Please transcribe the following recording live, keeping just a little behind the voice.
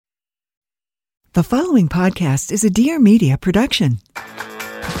The following podcast is a Dear Media production.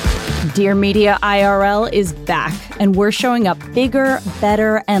 Dear Media IRL is back, and we're showing up bigger,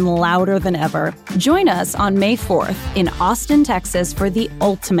 better, and louder than ever. Join us on May 4th in Austin, Texas for the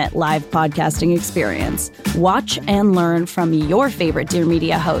ultimate live podcasting experience. Watch and learn from your favorite Dear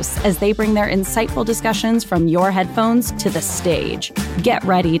Media hosts as they bring their insightful discussions from your headphones to the stage. Get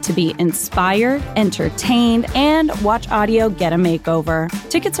ready to be inspired, entertained, and watch audio get a makeover.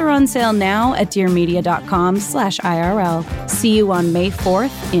 Tickets are on sale now at dearmedia.com/IRL. See you on May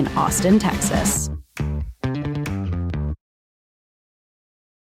 4th in Austin, Texas.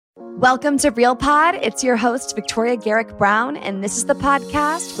 Welcome to Real Pod. It's your host, Victoria Garrick Brown, and this is the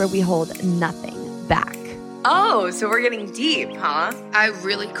podcast where we hold nothing back. Oh, so we're getting deep, huh? I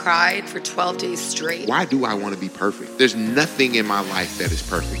really cried for 12 days straight. Why do I want to be perfect? There's nothing in my life that is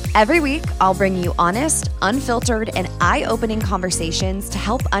perfect. Every week, I'll bring you honest, unfiltered, and eye-opening conversations to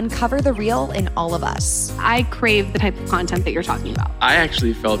help uncover the real in all of us. I crave the type of content that you're talking about. I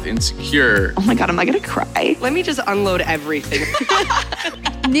actually felt insecure. Oh my God, am I gonna cry? Let me just unload everything.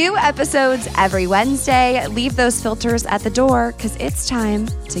 New episodes every Wednesday. Leave those filters at the door because it's time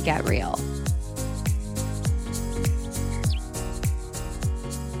to get real.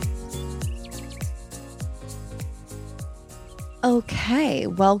 Okay,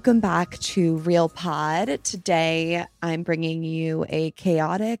 welcome back to Real Pod. Today, I'm bringing you a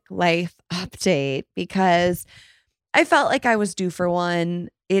chaotic life update because I felt like I was due for one.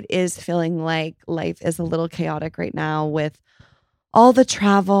 It is feeling like life is a little chaotic right now with all the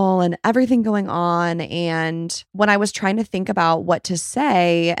travel and everything going on. And when I was trying to think about what to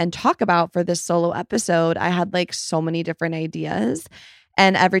say and talk about for this solo episode, I had like so many different ideas.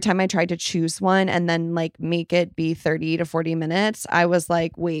 And every time I tried to choose one and then like make it be 30 to 40 minutes, I was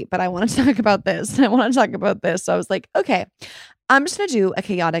like, wait, but I want to talk about this. I want to talk about this. So I was like, okay, I'm just going to do a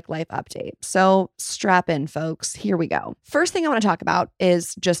chaotic life update. So strap in, folks. Here we go. First thing I want to talk about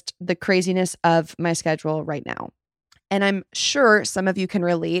is just the craziness of my schedule right now. And I'm sure some of you can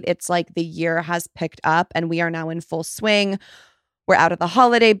relate. It's like the year has picked up and we are now in full swing. We're out of the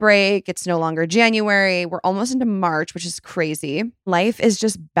holiday break. It's no longer January. We're almost into March, which is crazy. Life is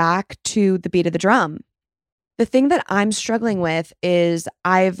just back to the beat of the drum. The thing that I'm struggling with is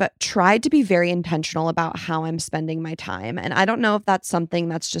I've tried to be very intentional about how I'm spending my time. And I don't know if that's something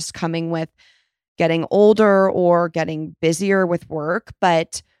that's just coming with getting older or getting busier with work,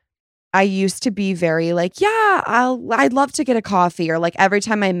 but I used to be very like, yeah, I'd love to get a coffee, or like every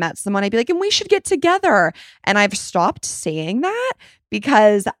time I met someone, I'd be like, and we should get together. And I've stopped saying that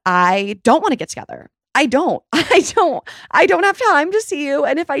because I don't want to get together. I don't have time to see you.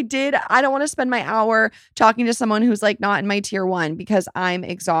 And if I did, I don't want to spend my hour talking to someone who's like not in my tier one because I'm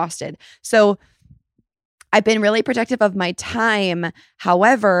exhausted. So I've been really protective of my time.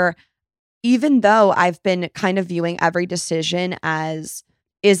 However, even though I've been kind of viewing every decision as,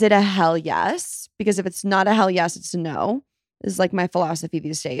 is it a hell yes? Because if it's not a hell yes, it's a no. This is like my philosophy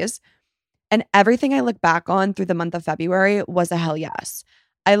these days. And everything I look back on through the month of February was a hell yes.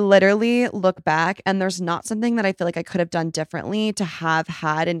 I literally look back and there's not something that I feel like I could have done differently to have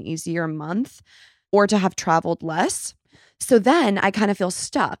had an easier month or to have traveled less. So then I kind of feel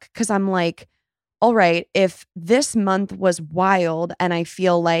stuck because I'm like, all right, if this month was wild and I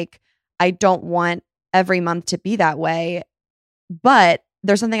feel like I don't want every month to be that way, but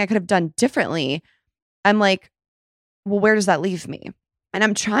there's something I could have done differently, I'm like, well, where does that leave me? And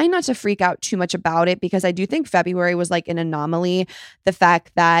I'm trying not to freak out too much about it because I do think February was like an anomaly. The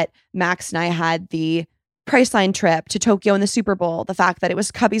fact that Max and I had the Priceline trip to Tokyo in the Super Bowl, the fact that it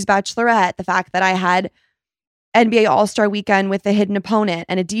was Cubby's Bachelorette, the fact that I had NBA All-Star Weekend with The Hidden Opponent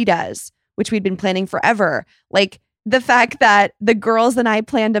and Adidas, which we'd been planning forever. Like, the fact that the girls and I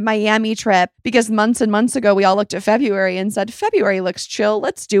planned a Miami trip because months and months ago, we all looked at February and said, February looks chill.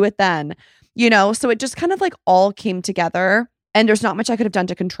 Let's do it then. So it just kind of like all came together and there's not much I could have done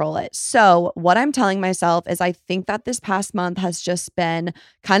to control it. So what I'm telling myself is I think that this past month has just been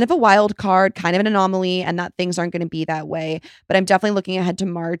kind of a wild card, kind of an anomaly, and that things aren't going to be that way. But I'm definitely looking ahead to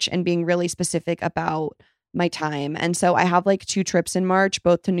March and being really specific about my time. And so I have like 2 trips in March,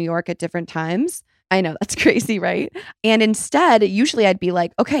 both to New York at different times. I know that's crazy, right? And instead, usually I'd be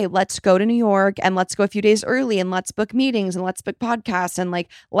like, okay, let's go to New York and let's go a few days early and let's book meetings and let's book podcasts and like,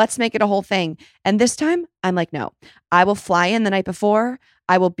 let's make it a whole thing. And this time I'm like, no, I will fly in the night before.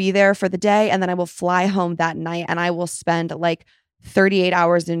 I will be there for the day and then I will fly home that night and I will spend like 38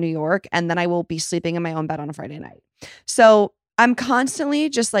 hours in New York and then I will be sleeping in my own bed on a Friday night. So I'm constantly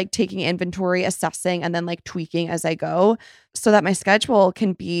just like taking inventory, assessing, and then like tweaking as I go so that my schedule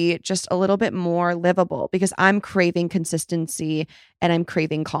can be just a little bit more livable because I'm craving consistency and I'm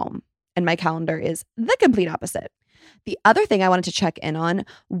craving calm. and my calendar is the complete opposite. The other thing I wanted to check in on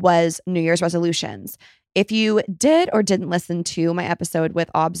was New Year's resolutions. If you did or didn't listen to my episode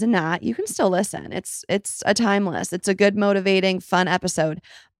with Obs and Nat, you can still listen. It's a timeless, it's a good, motivating, fun episode.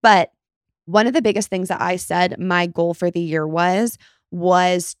 But one of the biggest things that I said my goal for the year was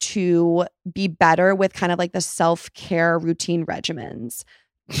to be better with kind of like the self-care routine regimens.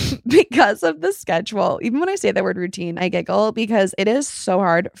 Because of the schedule. Even when I say the word routine, I giggle because it is so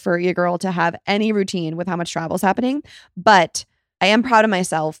hard for your girl to have any routine with how much travel is happening. But I am proud of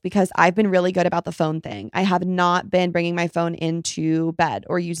myself because I've been really good about the phone thing. I have not been bringing my phone into bed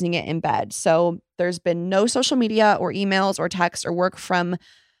or using it in bed. So there's been no social media or emails or text or work from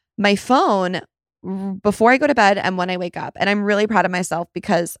my phone before I go to bed and when I wake up. And I'm really proud of myself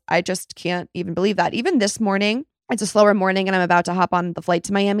because I just can't even believe that. Even this morning, it's a slower morning and I'm about to hop on the flight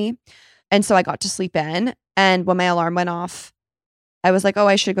to Miami. And so I got to sleep in. And when my alarm went off, I was like, oh,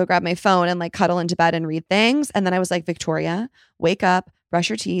 I should go grab my phone and like cuddle into bed and read things. And then I was like, Victoria, wake up, brush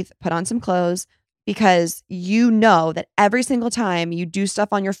your teeth, put on some clothes, because you know that every single time you do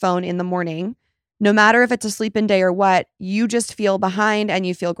stuff on your phone in the morning, no matter if it's a sleep-in day or what, you just feel behind and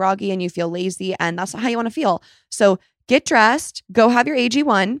you feel groggy and you feel lazy. And that's not how you want to feel. So get dressed, go have your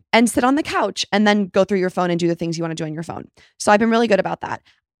AG1 and sit on the couch and then go through your phone and do the things you want to do on your phone. So I've been really good about that.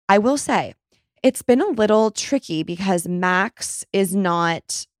 I will say it's been a little tricky because Max is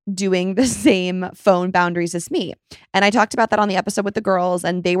not doing the same phone boundaries as me. And I talked about that on the episode with the girls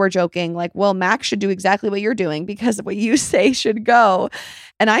and they were joking like, well, Max should do exactly what you're doing because what you say should go.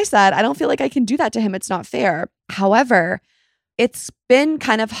 And I said, I don't feel like I can do that to him. It's not fair. However, it's been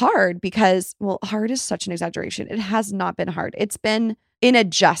kind of hard because, well, hard is such an exaggeration. It has not been hard. It's been an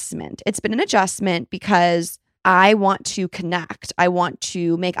adjustment. It's been an adjustment because I want to connect. I want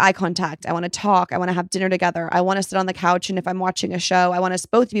to make eye contact. I want to talk. I want to have dinner together. I want to sit on the couch. And if I'm watching a show, I want us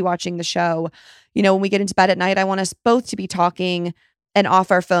both to be watching the show. You know, when we get into bed at night, I want us both to be talking and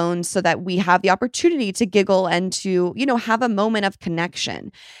off our phones so that we have the opportunity to giggle and to, you know, have a moment of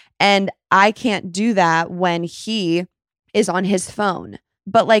connection. And I can't do that when he is on his phone.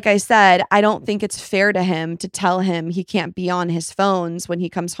 But like I said, I don't think it's fair to him to tell him he can't be on his phones when he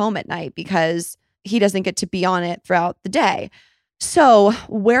comes home at night because he doesn't get to be on it throughout the day. So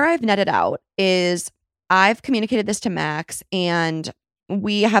where I've netted out is I've communicated this to Max and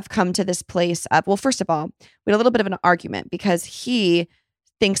we have come to this place of, well, first of all, we had a little bit of an argument because he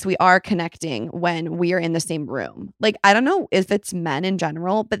thinks we are connecting when we are in the same room. Like, I don't know if it's men in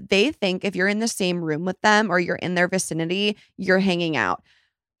general, but they think if you're in the same room with them or you're in their vicinity, you're hanging out.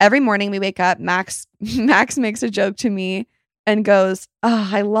 Every morning we wake up, Max makes a joke to me and goes, oh,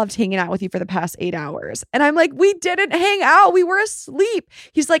 I loved hanging out with you for the past 8 hours. And I'm like, we didn't hang out. We were asleep.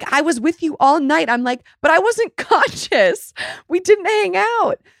 He's like, I was with you all night. I'm like, but I wasn't conscious. We didn't hang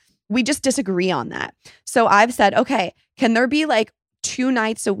out. We just disagree on that. So I've said, okay, can there be like 2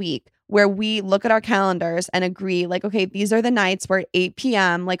 nights a week where we look at our calendars and agree like, okay, these are the nights where at 8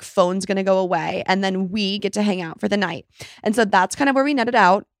 p.m. like phone's going to go away and then we get to hang out for the night. And so that's kind of where we netted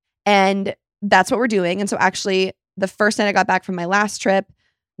out and that's what we're doing. And so actually the first night I got back from my last trip,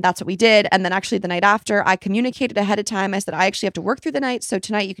 that's what we did. And then actually the night after I communicated ahead of time. I said, I actually have to work through the night. So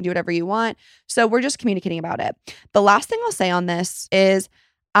tonight you can do whatever you want. So we're just communicating about it. The last thing I'll say on this is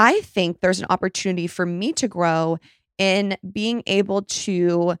I think there's an opportunity for me to grow in being able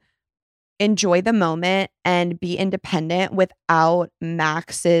to enjoy the moment and be independent without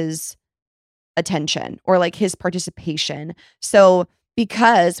Max's attention or like his participation. So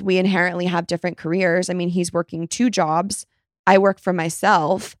because we inherently have different careers, I mean, he's working 2 jobs. I work for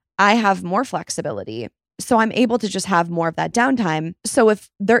myself. I have more flexibility. So I'm able to just have more of that downtime. So if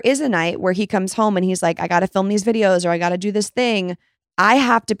there is a night where he comes home and he's like, I got to film these videos or I got to do this thing, I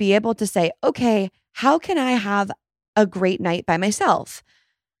have to be able to say, okay, how can I have a great night by myself?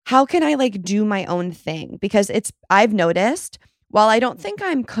 How can I like do my own thing? Because I've noticed while I don't think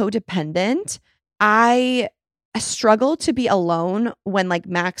I'm codependent, I struggle to be alone when like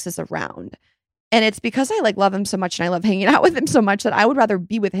Max is around. And it's because I like love him so much and I love hanging out with him so much that I would rather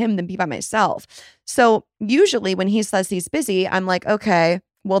be with him than be by myself. So usually when he says he's busy, I'm like, okay,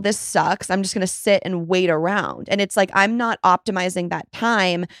 well, this sucks. I'm just going to sit and wait around. And it's like, I'm not optimizing that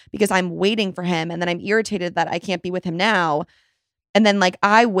time because I'm waiting for him. And then I'm irritated that I can't be with him now. And then like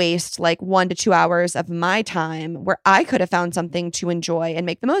I waste like 1 to 2 hours of my time where I could have found something to enjoy and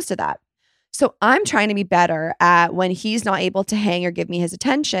make the most of that. So I'm trying to be better at when he's not able to hang or give me his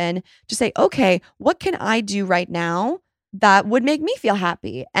attention to say, okay, what can I do right now that would make me feel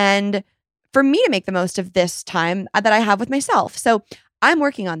happy? And for me to make the most of this time that I have with myself. So I'm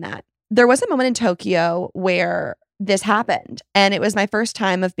working on that. There was a moment in Tokyo where this happened. And it was my first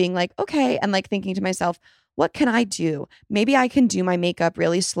time of being like, okay, and like thinking to myself, what can I do? Maybe I can do my makeup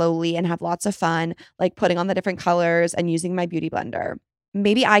really slowly and have lots of fun, like putting on the different colors and using my beauty blender.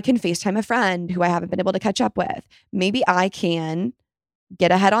 Maybe I can FaceTime a friend who I haven't been able to catch up with. Maybe I can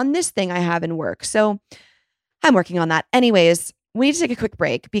get ahead on this thing I have in work. So I'm working on that. Anyways, we need to take a quick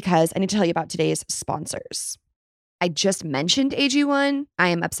break because I need to tell you about today's sponsors. I just mentioned AG1. I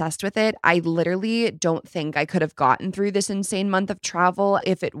am obsessed with it. I literally don't think I could have gotten through this insane month of travel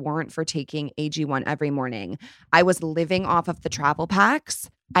if it weren't for taking AG1 every morning. I was living off of the travel packs.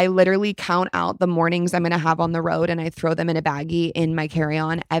 I literally count out the mornings I'm going to have on the road and I throw them in a baggie in my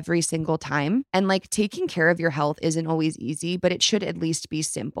carry-on every single time. And like taking care of your health isn't always easy, but it should at least be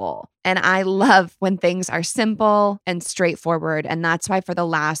simple. And I love when things are simple and straightforward. And that's why for the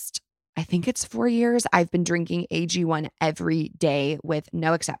last, I think it's 4 years, I've been drinking AG1 every day with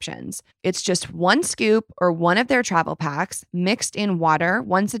no exceptions. It's just one scoop or one of their travel packs mixed in water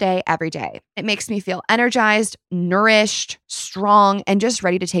once a day, every day. It makes me feel energized, nourished, strong, and just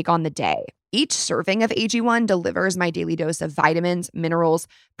ready to take on the day. Each serving of AG1 delivers my daily dose of vitamins, minerals,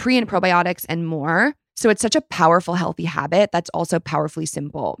 pre and probiotics, and more. So it's such a powerful, healthy habit that's also powerfully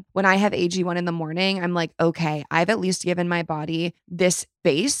simple. When I have AG1 in the morning, I'm like, okay, I've at least given my body this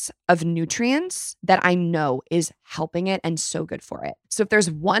base of nutrients that I know is helping it and so good for it. So if there's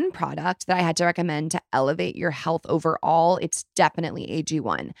one product that I had to recommend to elevate your health overall, it's definitely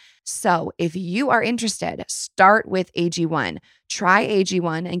AG1. So if you are interested, start with AG1. Try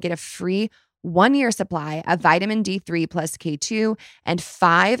AG1 and get a free 1-year supply of vitamin D3 plus K2 and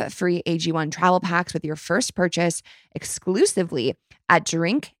 5 free AG1 travel packs with your first purchase exclusively at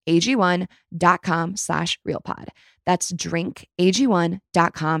drinkag1.com/realpod. That's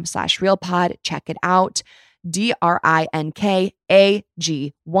drinkag1.com/realpod. Check it out.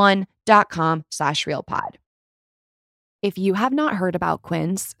 drinkag1.com/realpod. If you have not heard about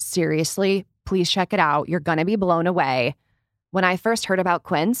Quince, seriously, please check it out. You're going to be blown away. When I first heard about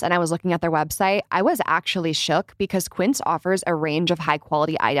Quince and I was looking at their website, I was actually shook because Quince offers a range of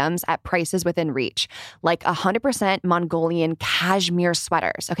high-quality items at prices within reach, like 100% Mongolian cashmere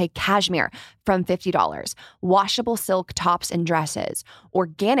sweaters, okay, cashmere, from $50, washable silk tops and dresses,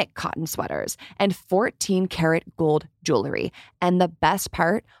 organic cotton sweaters, and 14-karat gold jewelry. And the best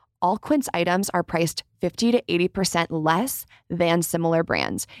part, all Quince items are priced 50 to 80% less than similar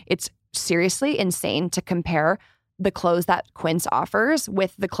brands. It's seriously insane to compare the clothes that Quince offers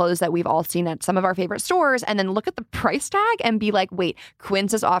with the clothes that we've all seen at some of our favorite stores and then look at the price tag and be like, wait,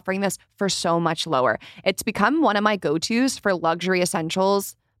 Quince is offering this for so much lower. It's become one of my go-tos for luxury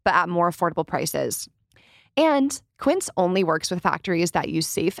essentials, but at more affordable prices. And Quince only works with factories that use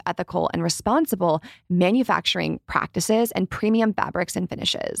safe, ethical, and responsible manufacturing practices and premium fabrics and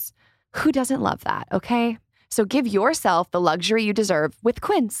finishes. Who doesn't love that, okay? So give yourself the luxury you deserve with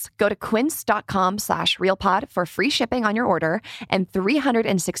Quince. Go to quince.com/realpod for free shipping on your order and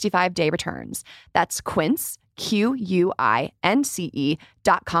 365-day returns. That's Quince,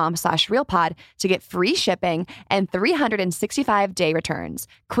 QUINCE.com/realpod to get free shipping and 365-day returns.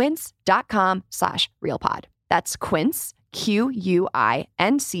 Quince.com/realpod. That's Quince,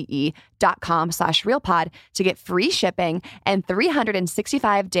 QUINCE.com/realpod to get free shipping and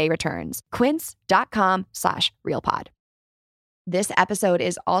 365-day returns. Quince.com/realpod. This episode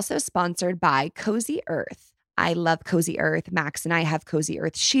is also sponsored by Cozy Earth. I love Cozy Earth. Max and I have Cozy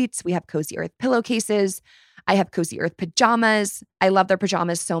Earth sheets. We have Cozy Earth pillowcases. I have Cozy Earth pajamas. I love their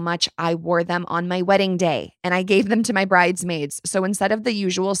pajamas so much. I wore them on my wedding day and I gave them to my bridesmaids. So instead of the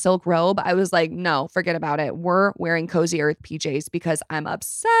usual silk robe, I was like, no, forget about it. We're wearing Cozy Earth PJs because I'm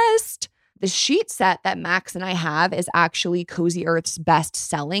obsessed. The sheet set that Max and I have is actually Cozy Earth's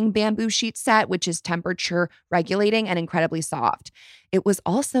best-selling bamboo sheet set, which is temperature regulating and incredibly soft. It was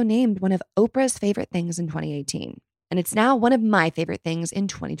also named one of Oprah's favorite things in 2018. And it's now one of my favorite things in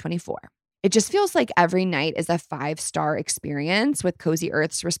 2024. It just feels like every night is a 5-star experience with Cozy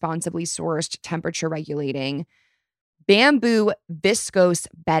Earth's responsibly sourced, temperature regulating, bamboo viscose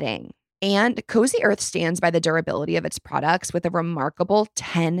bedding. And Cozy Earth stands by the durability of its products with a remarkable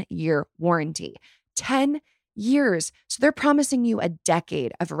 10-year warranty. 10 years. So they're promising you a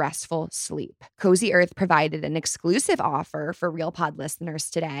decade of restful sleep. Cozy Earth provided an exclusive offer for Real Pod listeners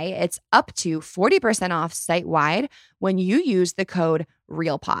today. It's up to 40% off site-wide when you use the code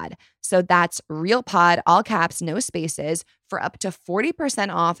RealPod. So that's RealPod, all caps, no spaces, for up to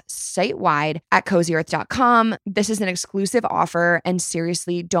 40% off site-wide at CozyEarth.com. This is an exclusive offer, and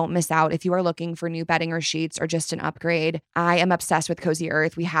seriously, don't miss out if you are looking for new bedding or sheets or just an upgrade. I am obsessed with Cozy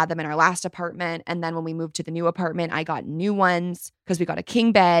Earth. We had them in our last apartment, and then when we moved to the new apartment, I got new ones because we got a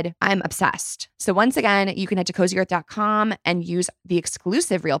king bed. I'm obsessed. So once again, you can head to CozyEarth.com and use the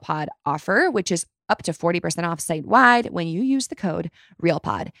exclusive RealPod offer, which is up to 40% off site-wide when you use the code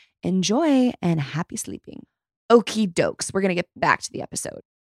RealPod. Enjoy and happy sleeping. Okie dokes. We're going to get back to the episode.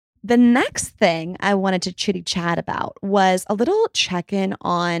 The next thing I wanted to chitty chat about was a little check-in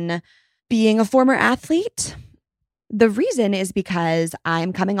on being a former athlete. The reason is because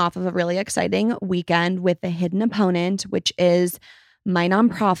I'm coming off of a really exciting weekend with The Hidden Opponent, which is my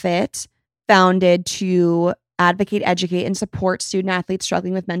nonprofit founded to advocate, educate, and support student athletes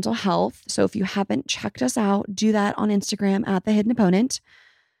struggling with mental health. So if you haven't checked us out, do that on Instagram at The Hidden Opponent.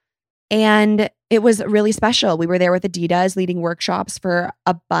 And it was really special. We were there with Adidas leading workshops for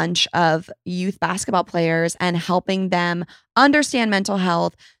a bunch of youth basketball players and helping them understand mental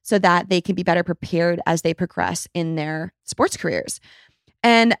health so that they can be better prepared as they progress in their sports careers.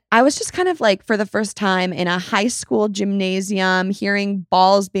 And I was just kind of like, for the first time in a high school gymnasium, hearing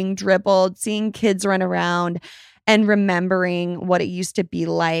balls being dribbled, seeing kids run around, and remembering what it used to be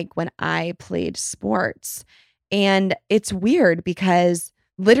like when I played sports. And it's weird because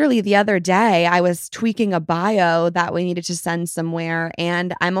literally the other day, I was tweaking a bio that we needed to send somewhere.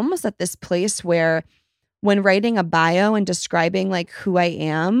 And I'm almost at this place where when writing a bio and describing like who I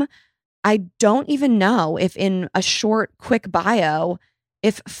am, I don't even know if in a short, quick bio,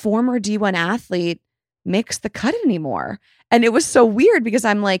 if former D1 athlete makes the cut anymore. And it was so weird because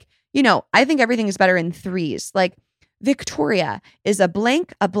I'm like, you know, I think everything is better in threes. Like Victoria is a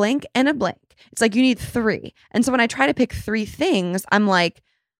blank, and a blank. It's like you need three. And so when I try to pick three things, I'm like,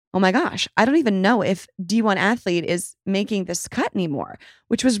 oh my gosh, I don't even know if D1 athlete is making this cut anymore,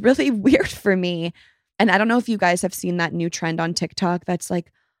 which was really weird for me. And I don't know if you guys have seen that new trend on TikTok that's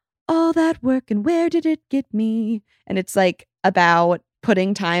like, all that work and where did it get me? And it's like about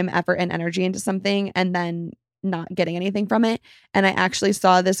putting time, effort, and energy into something and then not getting anything from it. And I actually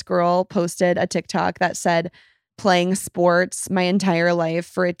saw this girl posted a TikTok that said, playing sports my entire life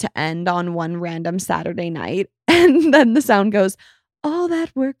for it to end on one random Saturday night. And then the sound goes, all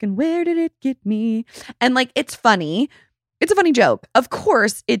that work and where did it get me? And like, it's funny. It's a funny joke. Of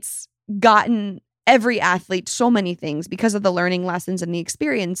course, it's gotten every athlete so many things because of the learning lessons and the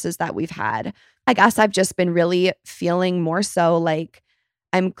experiences that we've had. I guess I've just been really feeling more so like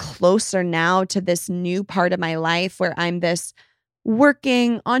I'm closer now to this new part of my life where I'm this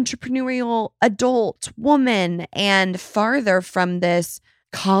working, entrepreneurial adult woman and farther from this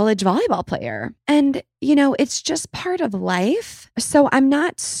college volleyball player. And, you know, it's just part of life. So I'm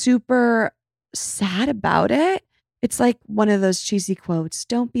not super sad about it. It's like one of those cheesy quotes,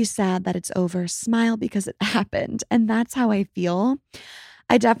 don't be sad that it's over, smile because it happened. And that's how I feel.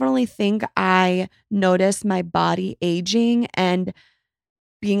 I definitely think I notice my body aging and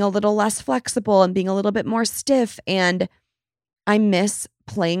being a little less flexible and being a little bit more stiff. And I miss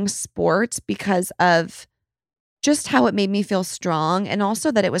playing sports because of just how it made me feel strong and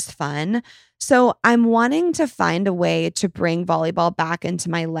also that it was fun. So I'm wanting to find a way to bring volleyball back into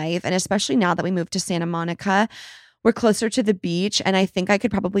my life. And especially now that we moved to Santa Monica, we're closer to the beach. And I think I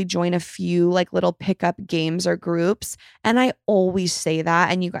could probably join a few like little pickup games or groups. And I always say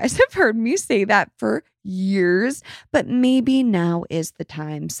that. And you guys have heard me say that for years, but maybe now is the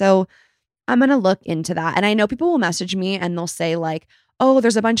time. So I'm going to look into that. And I know people will message me and they'll say like, oh,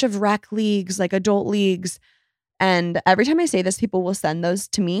 there's a bunch of rec leagues, like adult leagues. And every time I say this, people will send those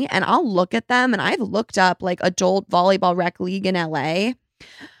to me and I'll look at them. And I've looked up like adult volleyball rec league in LA,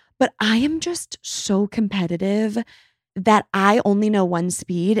 but I am just so competitive that I only know one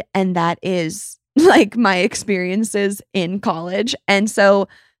speed. And that is like my experiences in college. And so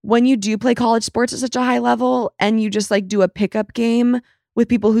when you do play college sports at such a high level and you just like do a pickup game with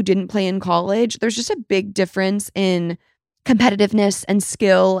people who didn't play in college, there's just a big difference in competitiveness and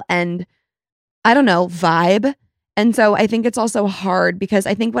skill and, I don't know, vibe. And so I think it's also hard because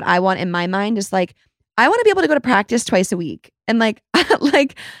I think what I want in my mind is like, I want to be able to go to practice twice a week. And like,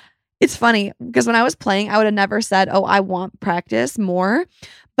 like it's funny because when I was playing, I would have never said, oh, I want practice more.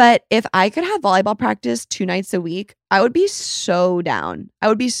 But if I could have volleyball practice 2 nights a week, I would be so down. I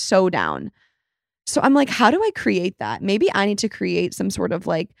would be so down. So I'm like, how do I create that? Maybe I need to create some sort of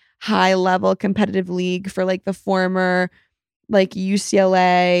like high level competitive league for like the former like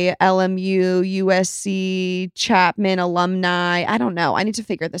UCLA, LMU, USC, Chapman alumni. I don't know. I need to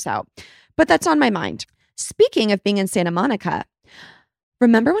figure this out. But that's on my mind. Speaking of being in Santa Monica,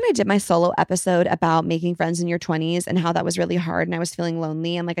 Remember when I did my solo episode about making friends in your 20s and how that was really hard and I was feeling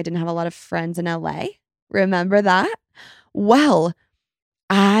lonely and like I didn't have a lot of friends in LA? Remember that? Well,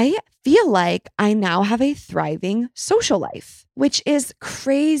 I feel like I now have a thriving social life, which is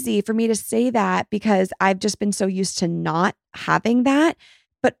crazy for me to say that because I've just been so used to not having that,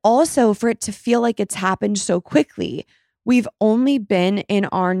 but also for it to feel like it's happened so quickly. We've only been in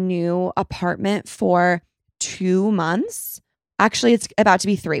our new apartment for 2 months. Actually, it's about to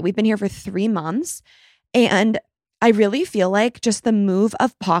be 3. We've been here for 3 months. And I really feel like just the move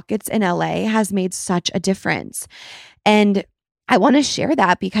of Pockets in LA has made such a difference. And I want to share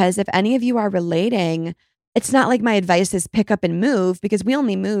that because if any of you are relating, it's not like my advice is pick up and move because we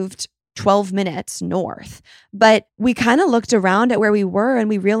only moved 12 minutes north. But we kind of looked around at where we were and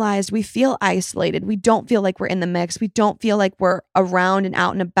we realized we feel isolated. We don't feel like we're in the mix. We don't feel like we're around and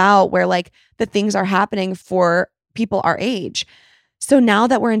out and about where like the things are happening for people our age. So now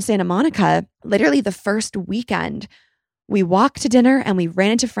that we're in Santa Monica, literally the first weekend, we walked to dinner and we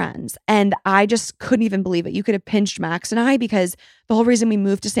ran into friends. And I just couldn't even believe it. You could have pinched Max and I because the whole reason we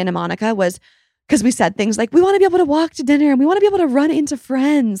moved to Santa Monica was because we said things like, we want to be able to walk to dinner and we want to be able to run into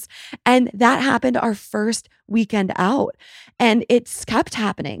friends. And that happened our first weekend out. And it's kept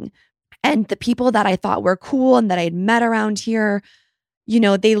happening. And the people that I thought were cool and that I had met around here, you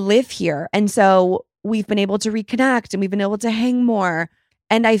know, they live here. And so we've been able to reconnect and we've been able to hang more.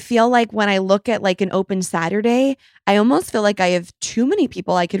 And I feel like when I look at like an open Saturday, I almost feel like I have too many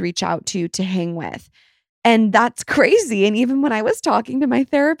people I could reach out to hang with. And that's crazy. And even when I was talking to my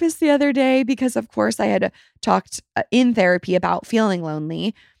therapist the other day, because of course I had talked in therapy about feeling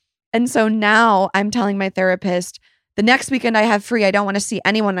lonely. And so now I'm telling my therapist, the next weekend I have free, I don't want to see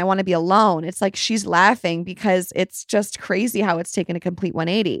anyone. I want to be alone. It's like she's laughing because it's just crazy how it's taken a complete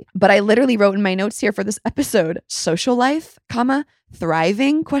 180. But I literally wrote in my notes here for this episode, social life,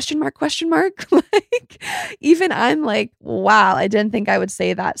 thriving, ? Like even I'm like, wow, I didn't think I would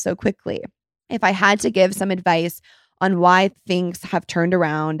say that so quickly. If I had to give some advice on why things have turned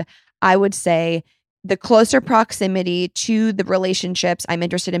around, I would say the closer proximity to the relationships I'm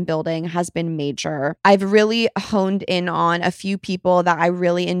interested in building has been major. I've really honed in on a few people that I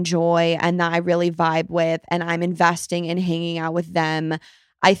really enjoy and that I really vibe with, and I'm investing in hanging out with them.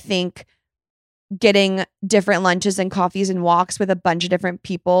 I think getting different lunches and coffees and walks with a bunch of different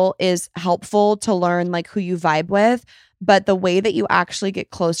people is helpful to learn like who you vibe with. But the way that you actually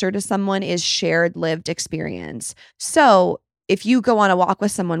get closer to someone is shared lived experience. So if you go on a walk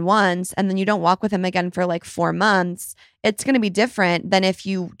with someone once and then you don't walk with them again for like 4 months, it's going to be different than if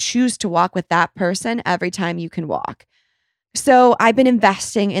you choose to walk with that person every time you can walk. So I've been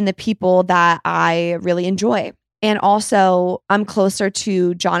investing in the people that I really enjoy. And also I'm closer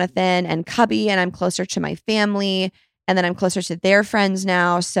to Jonathan and Cubby, and I'm closer to my family, and then I'm closer to their friends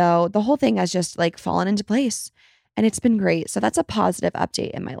now. So the whole thing has just like fallen into place and it's been great. So that's a positive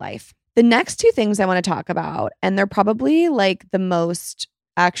update in my life. The next 2 things I want to talk about, and they're probably like the most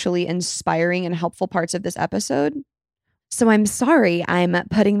actually inspiring and helpful parts of this episode. So I'm sorry I'm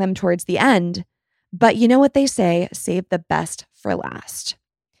putting them towards the end, but you know what they say, save the best for last.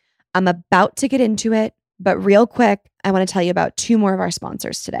 I'm about to get into it, but real quick, I want to tell you about 2 more of our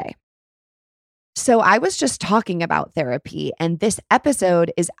sponsors today. So I was just talking about therapy, and this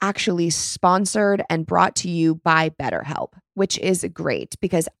episode is actually sponsored and brought to you by BetterHelp, which is great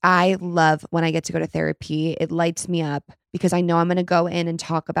because I love when I get to go to therapy. It lights me up because I know I'm going to go in and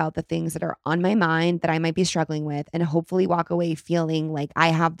talk about the things that are on my mind that I might be struggling with, and hopefully walk away feeling like I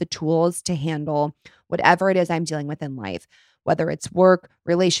have the tools to handle whatever it is I'm dealing with in life. Whether it's work,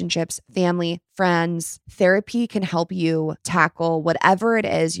 relationships, family, friends, therapy can help you tackle whatever it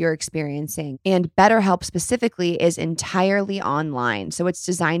is you're experiencing. And BetterHelp specifically is entirely online. So it's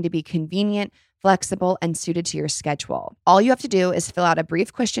designed to be convenient, flexible, and suited to your schedule. All you have to do is fill out a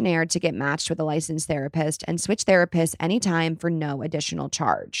brief questionnaire to get matched with a licensed therapist and switch therapists anytime for no additional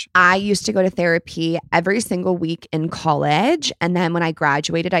charge. I used to go to therapy every single week in college. And then when I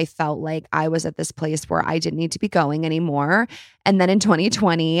graduated, I felt like I was at this place where I didn't need to be going anymore. And then in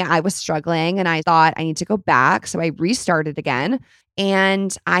 2020, I was struggling and I thought I need to go back. So I restarted again.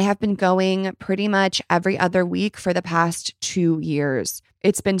 And I have been going pretty much every other week for the past 2 years.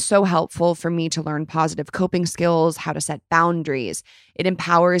 It's been so helpful for me to learn positive coping skills, how to set boundaries. It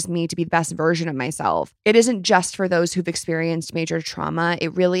empowers me to be the best version of myself. It isn't just for those who've experienced major trauma.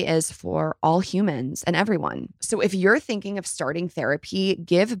 It really is for all humans and everyone. So if you're thinking of starting therapy,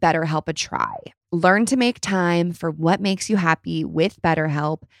 give BetterHelp a try. Learn to make time for what makes you happy with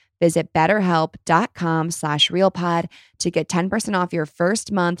BetterHelp. Visit betterhelp.com/realpod to get 10% off your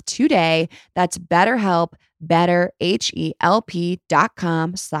first month today. That's BetterHelp,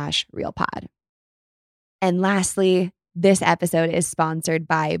 betterhelp.com/realpod. And lastly, this episode is sponsored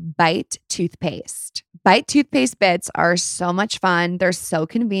by Bite Toothpaste. Bite Toothpaste bits are so much fun. They're so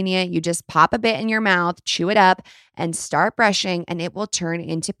convenient. You just pop a bit in your mouth, chew it up, and start brushing, and it will turn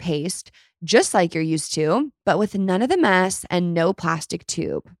into paste just like you're used to, but with none of the mess and no plastic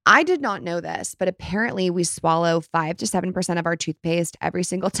tube. I did not know this, but apparently we swallow 5 to 7% of our toothpaste every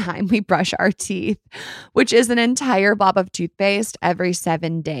single time we brush our teeth, which is an entire blob of toothpaste every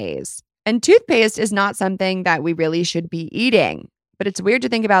 7 days. And toothpaste is not something that we really should be eating, but it's weird to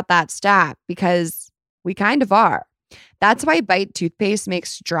think about that stat because we kind of are. That's why Bite Toothpaste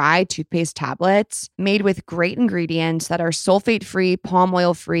makes dry toothpaste tablets made with great ingredients that are sulfate-free, palm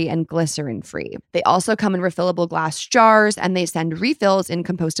oil-free, and glycerin-free. They also come in refillable glass jars, and they send refills in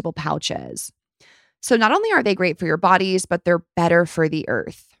compostable pouches. So not only are they great for your bodies, but they're better for the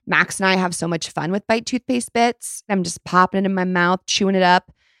earth. Max and I have so much fun with Bite Toothpaste bits. I'm just popping it in my mouth, chewing it up.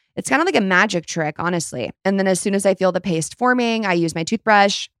 It's kind of like a magic trick, honestly. And then as soon as I feel the paste forming, I use my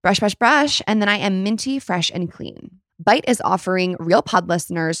toothbrush, brush, and then I am minty, fresh, and clean. Bite is offering Real Pod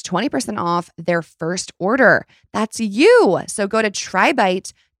listeners 20% off their first order. That's you. So go to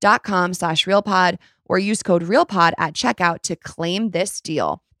trybite.com/realpod or use code REALPOD at checkout to claim this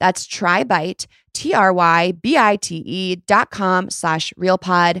deal. That's trybite,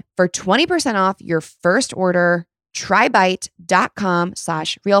 TRYBITE.com/realpod for 20% off your first order.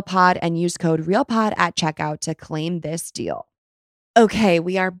 Trybite.com/realpod and use code REALPOD at checkout to claim this deal. Okay,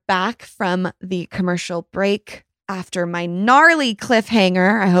 we are back from the commercial break after my gnarly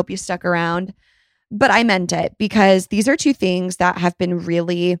cliffhanger. I hope you stuck around, but I meant it because these are two things that have been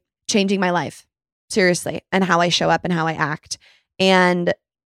really changing my life, seriously, and how I show up and how I act. And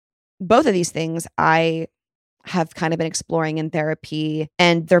both of these things I have kind of been exploring in therapy,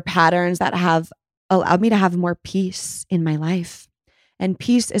 and they're patterns that have allowed me to have more peace in my life. And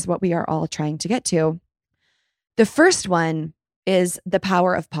peace is what we are all trying to get to. The first one is the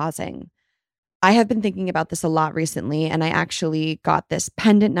power of pausing. I have been thinking about this a lot recently, and I actually got this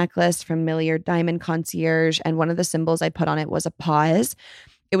pendant necklace from Milliard Diamond Concierge, and one of the symbols I put on it was a pause.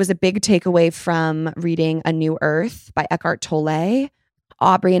 It was a big takeaway from reading A New Earth by Eckhart Tolle.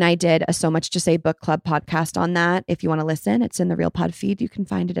 Aubrey and I did a So Much to Say book club podcast on that. If you want to listen, it's in the Real Pod feed. You can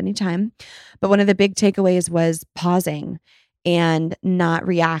find it anytime. But one of the big takeaways was pausing and not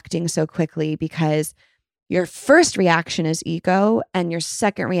reacting so quickly, because your first reaction is ego and your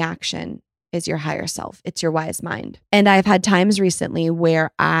second reaction is your higher self. It's your wise mind. And I've had times recently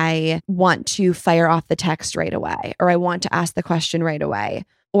where I want to fire off the text right away, or I want to ask the question right away,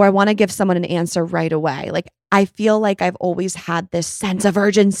 or I want to give someone an answer right away. Like, I feel like I've always had this sense of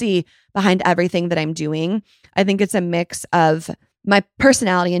urgency behind everything that I'm doing. I think it's a mix of my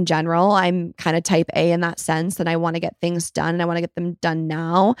personality in general. I'm kind of type A in that sense, and I want to get things done and I want to get them done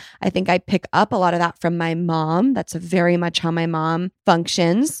now. I think I pick up a lot of that from my mom. That's very much how my mom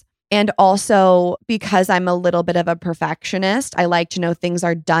functions. And also because I'm a little bit of a perfectionist, I like to know things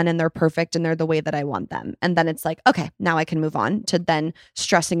are done and they're perfect and they're the way that I want them. And then it's like, okay, now I can move on to then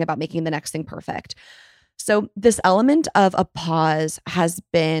stressing about making the next thing perfect. So this element of a pause has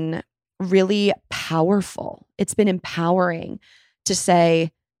been really powerful. It's been empowering to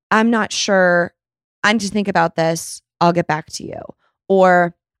say, I'm not sure. I need to think about this. I'll get back to you.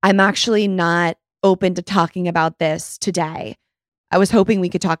 Or I'm actually not open to talking about this today. I was hoping we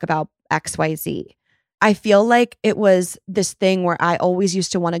could talk about XYZ. I feel like it was this thing where I always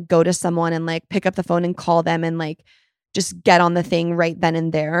used to want to go to someone and like pick up the phone and call them and like just get on the thing right then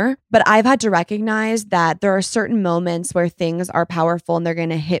and there. But I've had to recognize that there are certain moments where things are powerful and they're going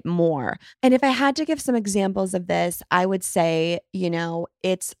to hit more. And if I had to give some examples of this, I would say,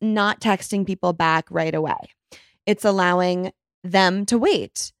 it's not texting people back right away. It's allowing them to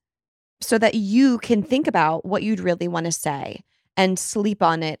wait so that you can think about what you'd really want to say and sleep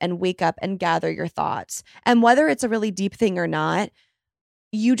on it and wake up and gather your thoughts. And whether it's a really deep thing or not,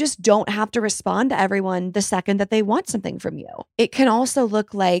 you just don't have to respond to everyone the second that they want something from you. It can also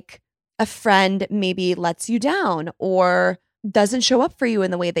look like a friend maybe lets you down or doesn't show up for you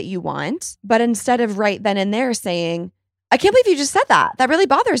in the way that you want. But instead of right then and there saying, I can't believe you just said that. That really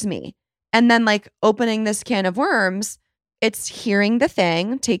bothers me. And then like opening this can of worms, it's hearing the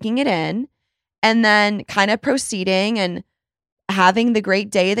thing, taking it in, and then kind of proceeding and having the great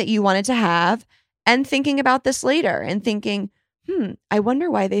day that you wanted to have and thinking about this later and thinking, I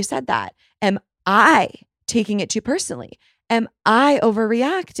wonder why they said that. Am I taking it too personally? Am I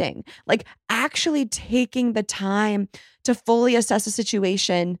overreacting? Like actually taking the time to fully assess a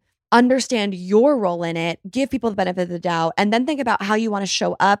situation, understand your role in it, give people the benefit of the doubt, and then think about how you want to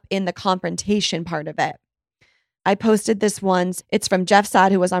show up in the confrontation part of it. I posted this once. It's from Jeff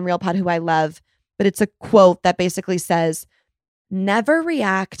Saad, who was on Real Pod, who I love. But it's a quote that basically says, never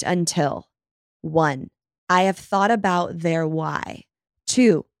react until 1, I have thought about their why.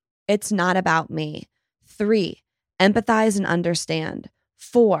 2, it's not about me. 3, empathize and understand.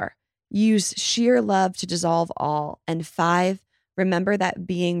 4, use sheer love to dissolve all. And 5, remember that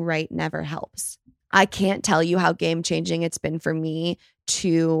being right never helps. I can't tell you how game-changing it's been for me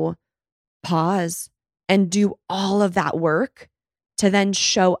to pause and do all of that work to then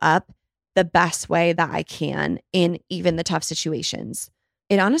show up the best way that I can in even the tough situations.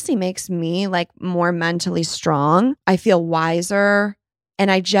 It honestly makes me like more mentally strong. I feel wiser, and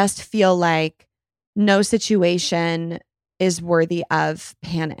I just feel like no situation is worthy of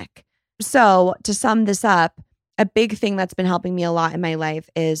panic. So to sum this up, a big thing that's been helping me a lot in my life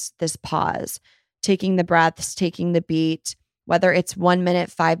is this pause, taking the breaths, taking the beat, whether it's 1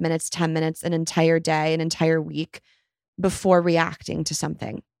 minute, 5 minutes, 10 minutes, an entire day, an entire week before reacting to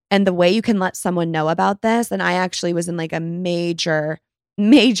something. And the way you can let someone know about this, and I actually was in like a major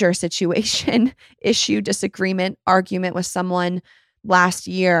situation, issue, disagreement, argument with someone last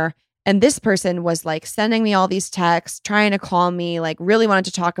year. And this person was like sending me all these texts, trying to call me, like really wanted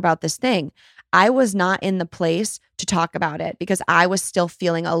to talk about this thing. I was not in the place to talk about it because I was still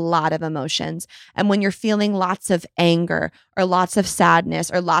feeling a lot of emotions. And when you're feeling lots of anger or lots of sadness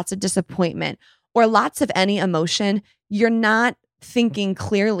or lots of disappointment or lots of any emotion, you're not thinking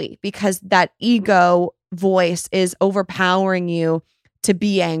clearly because that ego voice is overpowering you to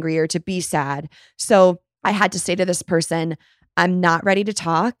be angry or to be sad. So I had to say to this person, I'm not ready to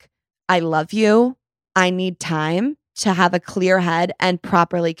talk. I love you. I need time to have a clear head and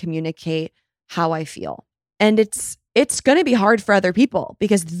properly communicate how I feel. And it's going to be hard for other people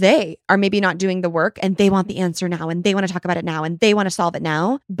because they are maybe not doing the work and they want the answer now and they want to talk about it now and they want to solve it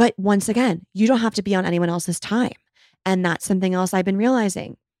now. But once again, you don't have to be on anyone else's time. And that's something else I've been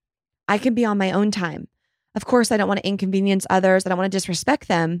realizing. I can be on my own time. Of course, I don't want to inconvenience others. I don't want to disrespect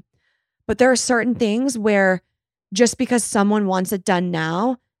them. But there are certain things where just because someone wants it done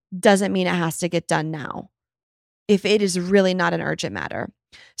now doesn't mean it has to get done now, if it is really not an urgent matter.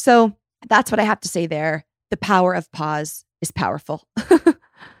 So that's what I have to say there. The power of pause is powerful.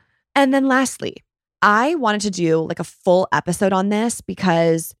 And then lastly, I wanted to do like a full episode on this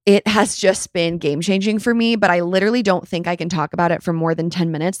because it has just been game changing for me, but I literally don't think I can talk about it for more than 10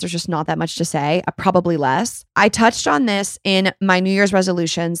 minutes. There's just not that much to say, probably less. I touched on this in my New Year's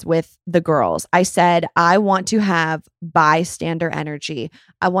resolutions with the girls. I said, I want to have bystander energy.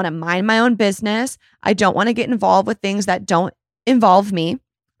 I want to mind my own business. I don't want to get involved with things that don't involve me,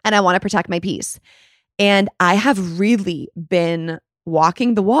 and I want to protect my peace. And I have really been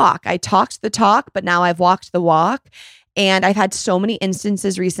walking the walk. I talked the talk, but now I've walked the walk. And I've had so many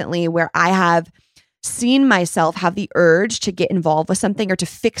instances recently where I have seen myself have the urge to get involved with something or to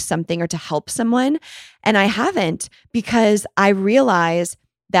fix something or to help someone. And I haven't because I realize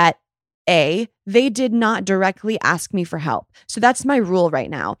that A, they did not directly ask me for help. So that's my rule right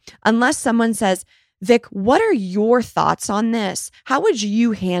now. Unless someone says, Vic, what are your thoughts on this? How would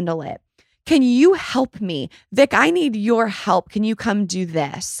you handle it? Can you help me? Vic, I need your help. Can you come do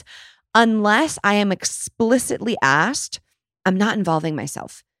this? Unless I am explicitly asked, I'm not involving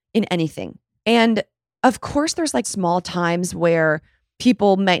myself in anything. And of course, there's like small times where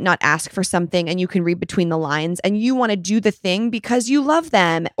people might not ask for something and you can read between the lines and you want to do the thing because you love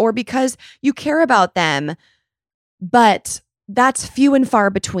them or because you care about them. But that's few and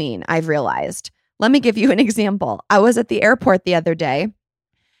far between, I've realized. Let me give you an example. I was at the airport the other day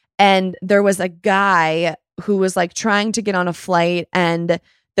and there was a guy who was like trying to get on a flight, and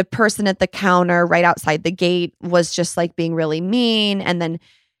the person at the counter right outside the gate was just like being really mean. And then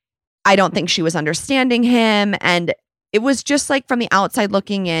I don't think she was understanding him. And it was just like from the outside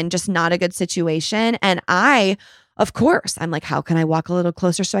looking in, just not a good situation. And of course, I'm like, how can I walk a little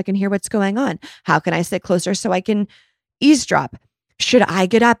closer so I can hear what's going on? How can I sit closer so I can eavesdrop? Should I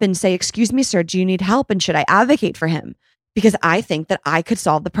get up and say, excuse me, sir, do you need help? And should I advocate for him? Because I think that I could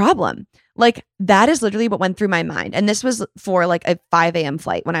solve the problem. Like that is literally what went through my mind. And this was for like a 5 a.m.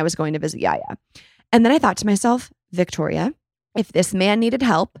 flight when I was going to visit Yaya. And then I thought to myself, Victoria, if this man needed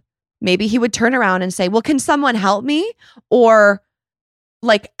help, maybe he would turn around and say, well, can someone help me? Or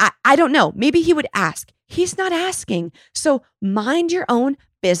like, I don't know. Maybe he would ask. He's not asking. So mind your own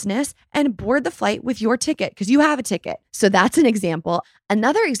business and board the flight with your ticket because you have a ticket. So that's an example.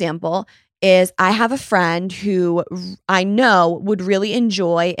 Another example is I have a friend who I know would really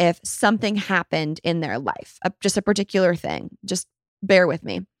enjoy if something happened in their life, just a particular thing. Just bear with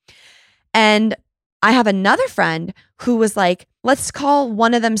me. And I have another friend who was like, let's call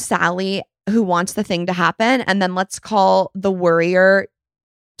one of them Sally who wants the thing to happen. And then let's call the worrier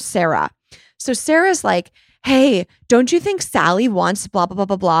Sarah. So Sarah's like, hey, don't you think Sally wants blah, blah, blah,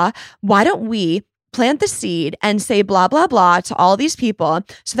 blah, blah? Why don't we plant the seed and say blah, blah, blah to all these people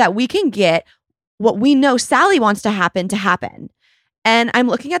so that we can get what we know Sally wants to happen. And I'm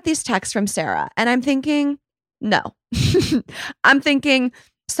looking at these texts from Sarah and I'm thinking, no. I'm thinking,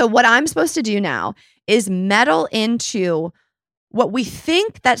 so what I'm supposed to do now is meddle into what we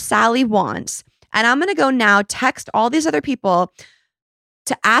think that Sally wants. And I'm going to go now text all these other people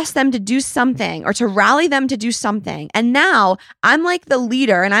to ask them to do something or to rally them to do something. And now I'm like the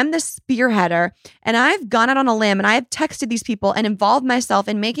leader and I'm the spearheader and I've gone out on a limb and I've texted these people and involved myself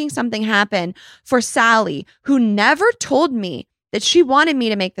in making something happen for Sally, who never told me that she wanted me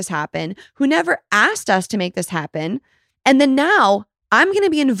to make this happen, who never asked us to make this happen. And then now I'm going to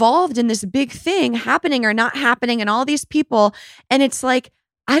be involved in this big thing happening or not happening and all these people. And it's like,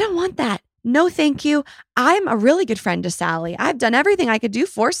 I don't want that. No, thank you. I'm a really good friend to Sally. I've done everything I could do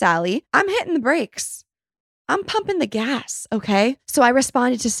for Sally. I'm hitting the brakes. I'm pumping the gas. Okay. So I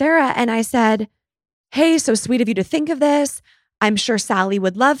responded to Sarah and I said, hey, so sweet of you to think of this. I'm sure Sally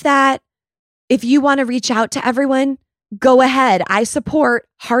would love that. If you want to reach out to everyone, go ahead. I support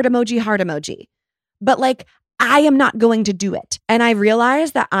heart emoji. But like, I am not going to do it. And I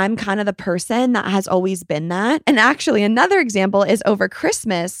realized that I'm kind of the person that has always been that. And actually, another example is over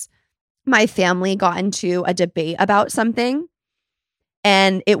Christmas, my family got into a debate about something.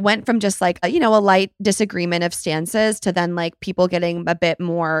 And it went from just like, a light disagreement of stances to then like people getting a bit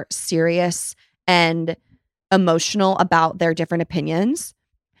more serious and emotional about their different opinions.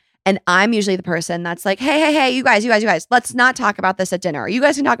 And I'm usually the person that's like, hey, you guys, let's not talk about this at dinner. You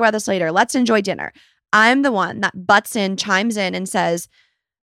guys can talk about this later. Let's enjoy dinner. I'm the one that butts in, chimes in and says,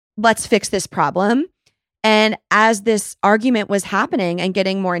 let's fix this problem. And as this argument was happening and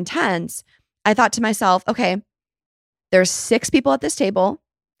getting more intense, I thought to myself, okay, there's 6 people at this table.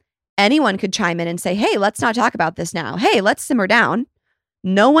 Anyone could chime in and say, hey, let's not talk about this now. Hey, let's simmer down.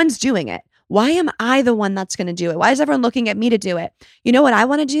 No one's doing it. Why am I the one that's going to do it? Why is everyone looking at me to do it? You know what I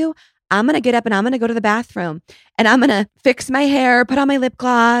want to do? I'm going to get up and I'm going to go to the bathroom and I'm going to fix my hair, put on my lip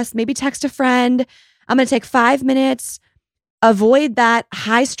gloss, maybe text a friend. I'm going to take 5 minutes, avoid that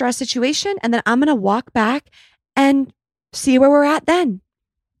high stress situation, and then I'm going to walk back and see where we're at then.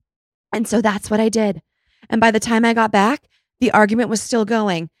 And so that's what I did. And by the time I got back, the argument was still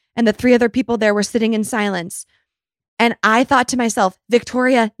going and the 3 other people there were sitting in silence. And I thought to myself,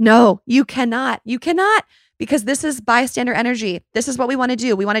 Victoria, no, you cannot, because this is bystander energy. This is what we want to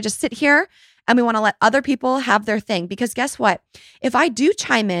do. We want to just sit here and we want to let other people have their thing. Because guess what? If I do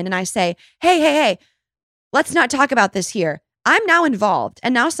chime in and I say, hey, let's not talk about this here, I'm now involved.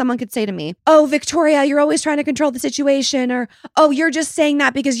 And now someone could say to me, oh, Victoria, you're always trying to control the situation. Or, oh, you're just saying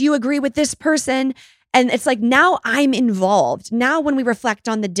that because you agree with this person. And it's like, now I'm involved. Now when we reflect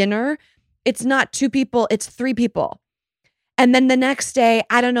on the dinner, it's not 2 people, it's 3 people. And then the next day,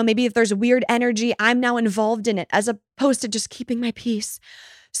 I don't know, maybe if there's weird energy, I'm now involved in it as opposed to just keeping my peace.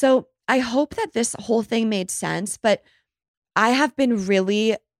 So I hope that this whole thing made sense, but I have been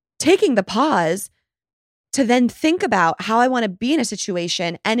really taking the pause to then think about how I want to be in a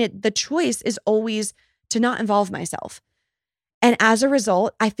situation. And the choice is always to not involve myself. And as a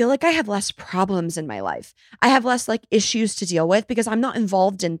result, I feel like I have less problems in my life. I have less like issues to deal with because I'm not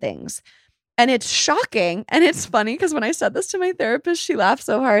involved in things. And it's shocking. And it's funny because when I said this to my therapist, she laughed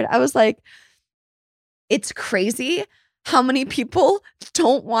so hard. I was like, it's crazy how many people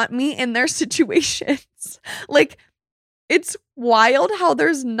don't want me in their situations. Like, it's wild how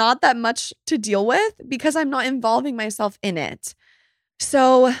there's not that much to deal with because I'm not involving myself in it.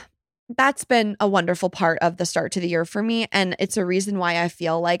 So that's been a wonderful part of the start to the year for me. And it's a reason why I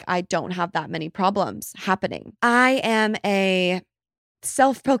feel like I don't have that many problems happening. I am a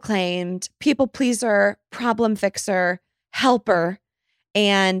self-proclaimed people pleaser, problem fixer, helper,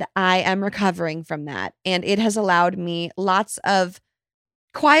 and I am recovering from that. And it has allowed me lots of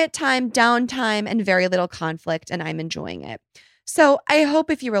quiet time, downtime, and very little conflict, and I'm enjoying it. So I hope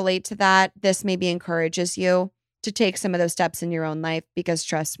if you relate to that, this maybe encourages you to take some of those steps in your own life because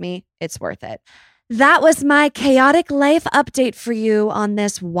trust me, it's worth it. That was my chaotic life update for you on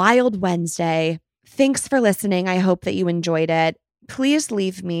this wild Wednesday. Thanks for listening. I hope that you enjoyed it. Please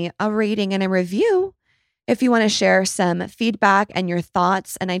leave me a rating and a review if you want to share some feedback and your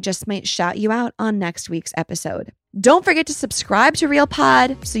thoughts, and I just might shout you out on next week's episode. Don't forget to subscribe to Real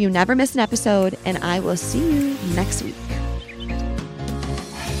Pod so you never miss an episode, and I will see you next week.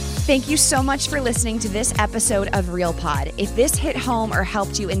 Thank you so much for listening to this episode of Real Pod. If this hit home or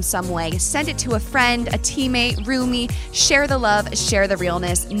helped you in some way, send it to a friend, a teammate, roomie. Share the love, share the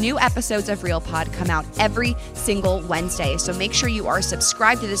realness. New episodes of Real Pod come out every single Wednesday, so make sure you are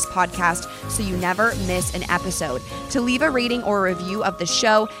subscribed to this podcast so you never miss an episode. To leave a rating or a review of the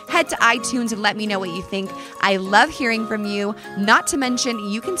show, head to iTunes and let me know what you think. I love hearing from you. Not to mention,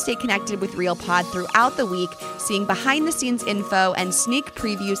 you can stay connected with Real Pod throughout the week, seeing behind-the-scenes info and sneak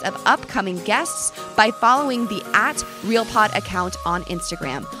previews of upcoming guests by following the @RealPod account on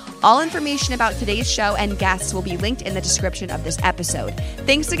Instagram. All information about today's show and guests will be linked in the description of this episode.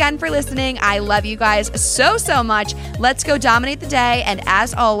 Thanks again for listening. I love you guys so, so much. Let's go dominate the day. And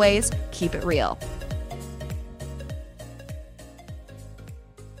as always, keep it real.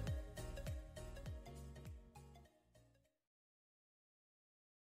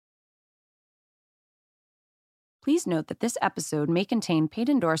 Please note that this episode may contain paid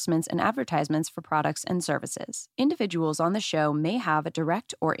endorsements and advertisements for products and services. Individuals on the show may have a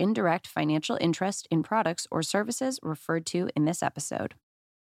direct or indirect financial interest in products or services referred to in this episode.